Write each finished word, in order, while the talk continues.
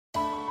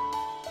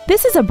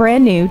This is a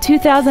brand new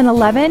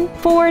 2011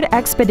 Ford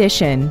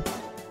Expedition.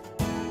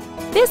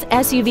 This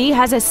SUV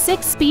has a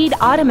 6-speed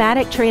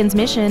automatic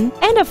transmission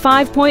and a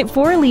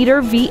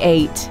 5.4-liter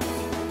V8.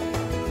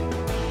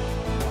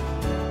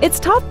 Its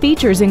top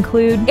features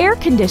include air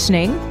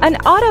conditioning, an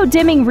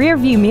auto-dimming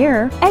rear-view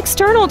mirror,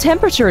 external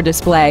temperature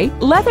display,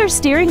 leather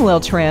steering wheel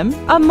trim,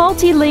 a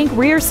multi-link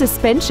rear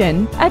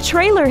suspension, a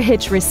trailer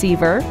hitch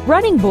receiver,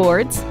 running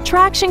boards,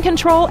 traction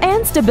control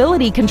and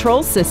stability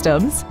control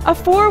systems, a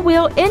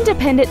 4-wheel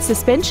independent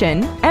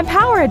suspension, and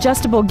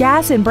power-adjustable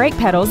gas and brake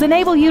pedals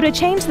enable you to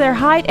change their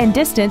height and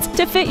distance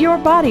to fit your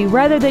body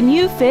rather than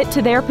you fit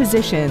to their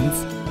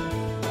positions.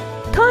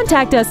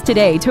 Contact us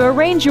today to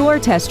arrange your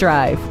test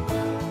drive.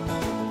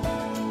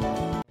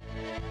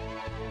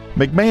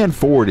 McMahon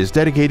Ford is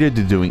dedicated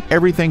to doing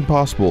everything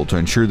possible to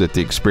ensure that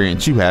the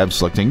experience you have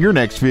selecting your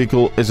next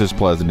vehicle is as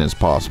pleasant as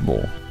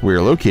possible. We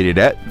are located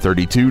at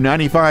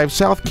 3295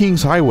 South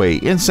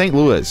Kingshighway in St.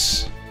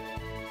 Louis.